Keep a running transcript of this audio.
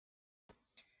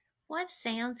What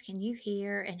sounds can you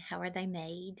hear and how are they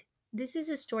made? This is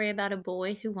a story about a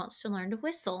boy who wants to learn to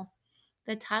whistle.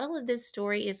 The title of this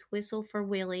story is Whistle for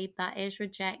Willie by Ezra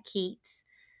Jack Keats.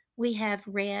 We have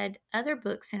read other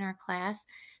books in our class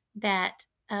that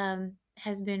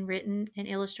has been written and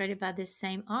illustrated by this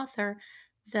same author.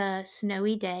 The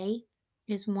Snowy Day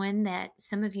is one that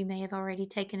some of you may have already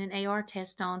taken an AR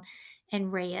test on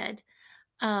and read.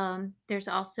 There's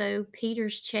also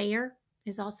Peter's Chair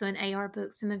is also an AR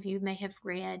book some of you may have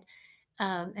read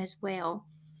as well.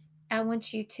 I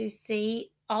want you to see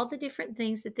all the different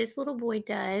things that this little boy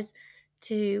does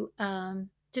to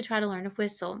try to learn to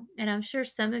whistle. And I'm sure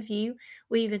some of you,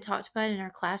 we even talked about in our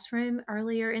classroom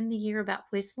earlier in the year about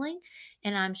whistling.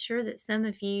 And I'm sure that some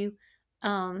of you,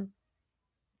 um,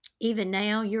 even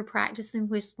now, you're practicing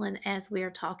whistling as we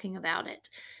are talking about it.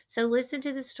 So listen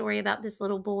to the story about this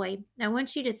little boy. I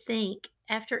want you to think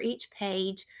after each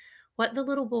page what the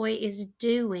little boy is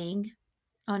doing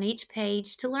on each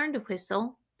page to learn to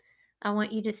whistle. I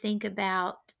want you to think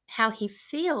about how he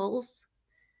feels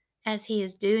as he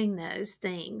is doing those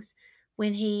things.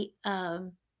 When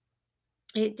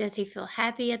does he feel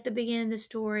happy at the beginning of the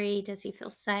story? Does he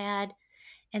feel sad?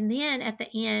 And then at the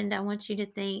end, I want you to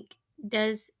think,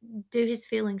 does do his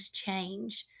feelings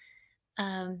change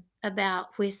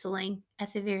about whistling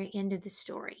at the very end of the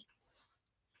story?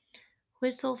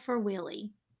 Whistle for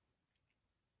Willie.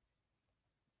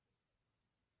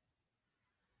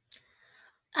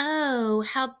 Oh,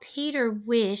 how Peter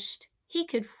wished he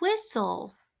could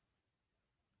whistle.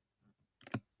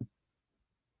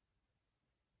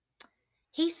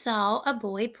 He saw a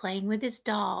boy playing with his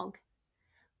dog.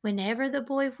 Whenever the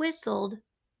boy whistled,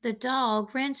 the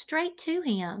dog ran straight to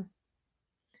him.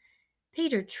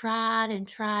 Peter tried and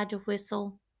tried to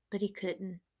whistle, but he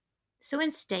couldn't. So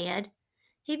instead,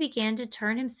 he began to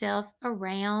turn himself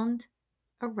around,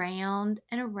 around,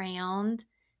 and around.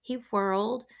 He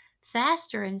whirled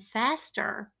faster and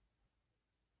faster.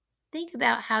 Think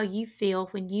about how you feel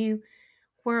when you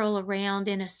whirl around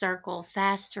in a circle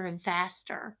faster and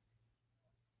faster.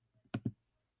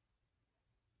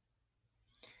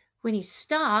 When he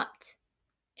stopped,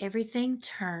 everything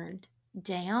turned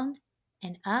down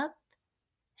and up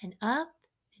and up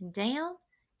and down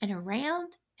and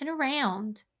around and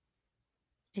around.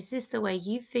 Is this the way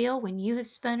you feel when you have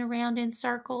spun around in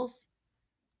circles?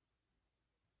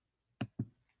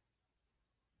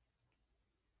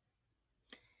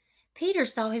 Peter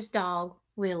saw his dog,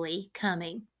 Willie,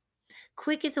 coming.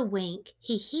 Quick as a wink,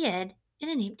 he hid in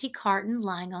an empty carton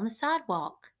lying on the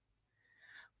sidewalk.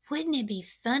 Wouldn't it be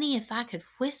funny if I could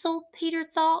whistle? Peter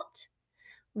thought.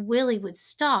 Willie would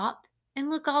stop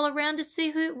and look all around to see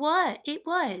who it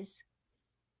was.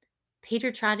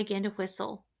 Peter tried again to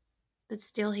whistle, but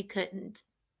still he couldn't.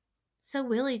 So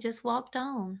Willie just walked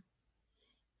on.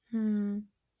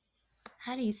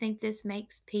 How do you think this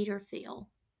makes Peter feel?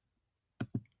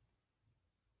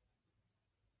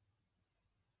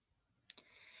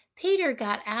 Peter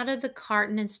got out of the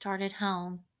carton and started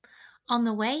home. On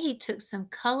the way, he took some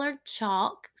colored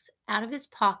chalks out of his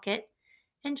pocket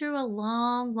and drew a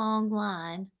long, long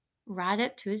line right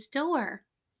up to his door.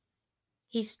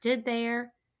 He stood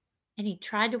there and he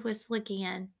tried to whistle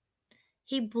again.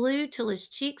 He blew till his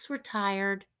cheeks were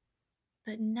tired,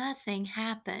 but nothing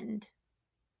happened.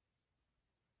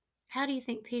 How do you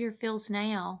think Peter feels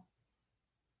now?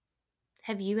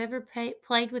 Have you ever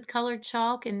played with colored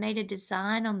chalk and made a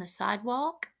design on the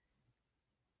sidewalk?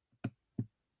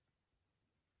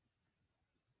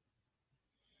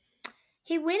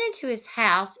 He went into his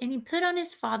house and he put on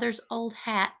his father's old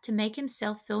hat to make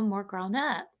himself feel more grown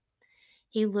up.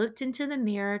 He looked into the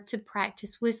mirror to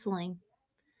practice whistling.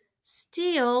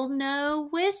 Still no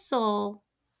whistle.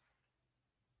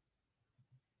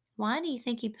 Why do you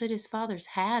think he put his father's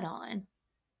hat on?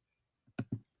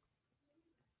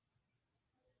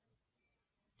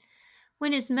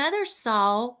 When his mother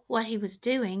saw what he was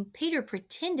doing, Peter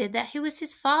pretended that he was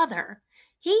his father.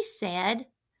 He said,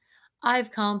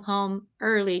 "I've come home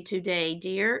early today,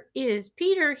 dear. Is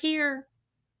Peter here?"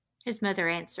 His mother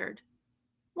answered,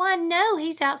 "Why, no,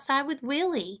 he's outside with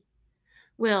Willie."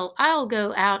 "Well, I'll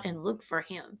go out and look for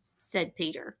him," said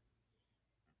Peter.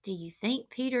 Do you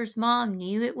think Peter's mom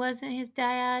knew it wasn't his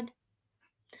dad?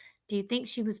 Do you think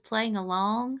she was playing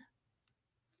along?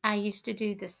 I used to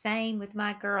do the same with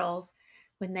my girls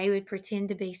when they would pretend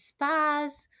to be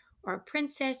spies or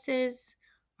princesses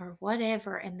or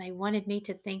whatever, and they wanted me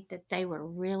to think that they were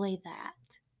really that.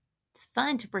 It's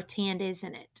fun to pretend,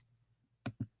 isn't it?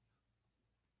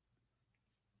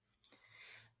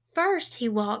 First, he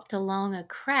walked along a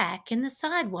crack in the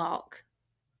sidewalk,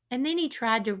 and then he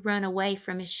tried to run away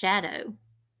from his shadow.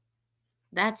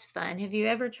 That's fun. Have you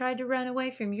ever tried to run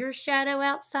away from your shadow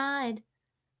outside?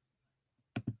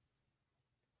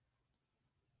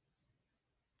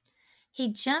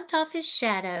 He jumped off his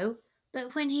shadow,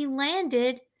 but when he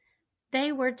landed,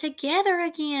 they were together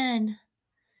again.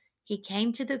 He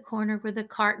came to the corner where the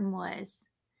carton was,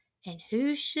 and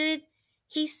who should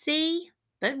he see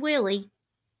but Willie?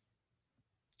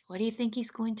 What do you think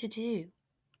he's going to do?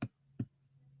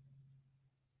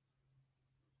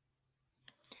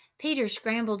 Peter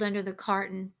scrambled under the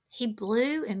carton. He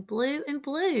blew and blew and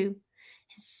blew,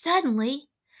 and suddenly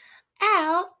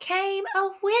out came a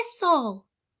whistle.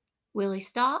 Willie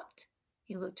stopped.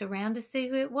 He looked around to see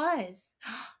who it was.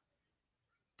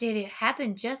 Did it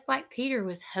happen just like Peter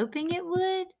was hoping it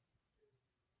would?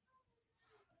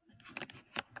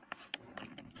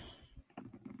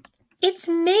 "It's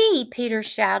me!" Peter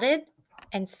shouted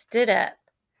and stood up.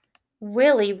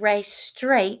 Willie raced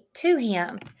straight to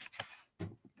him.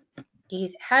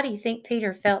 How do you think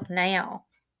Peter felt now?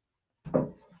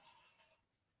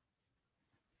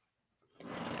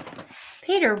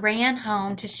 Peter ran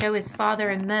home to show his father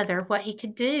and mother what he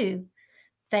could do.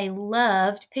 They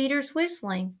loved Peter's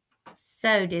whistling.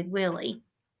 So did Willie.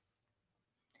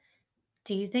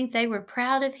 Do you think they were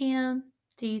proud of him?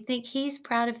 Do you think he's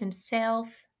proud of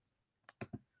himself?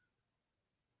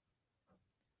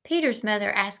 Peter's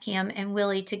mother asked him and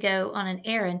Willie to go on an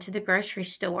errand to the grocery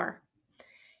store.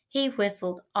 He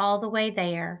whistled all the way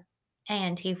there,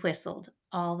 and he whistled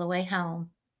all the way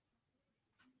home.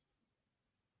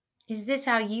 Is this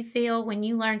how you feel when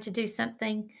you learn to do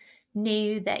something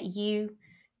new, that you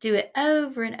do it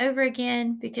over and over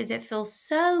again because it feels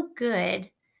so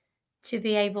good to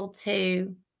be able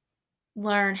to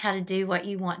learn how to do what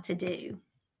you want to do?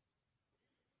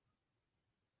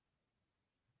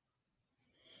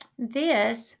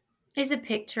 This is a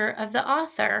picture of the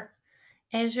author,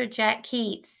 Ezra Jack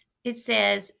Keats. It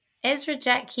says, Ezra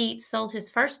Jack Keats sold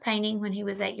his first painting when he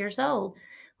was 8 years old.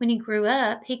 When he grew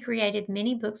up, he created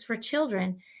many books for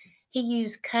children. He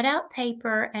used cutout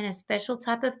paper and a special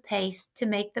type of paste to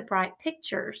make the bright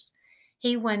pictures.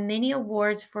 He won many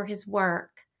awards for his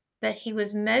work, but he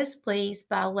was most pleased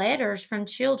by letters from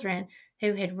children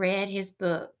who had read his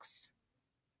books.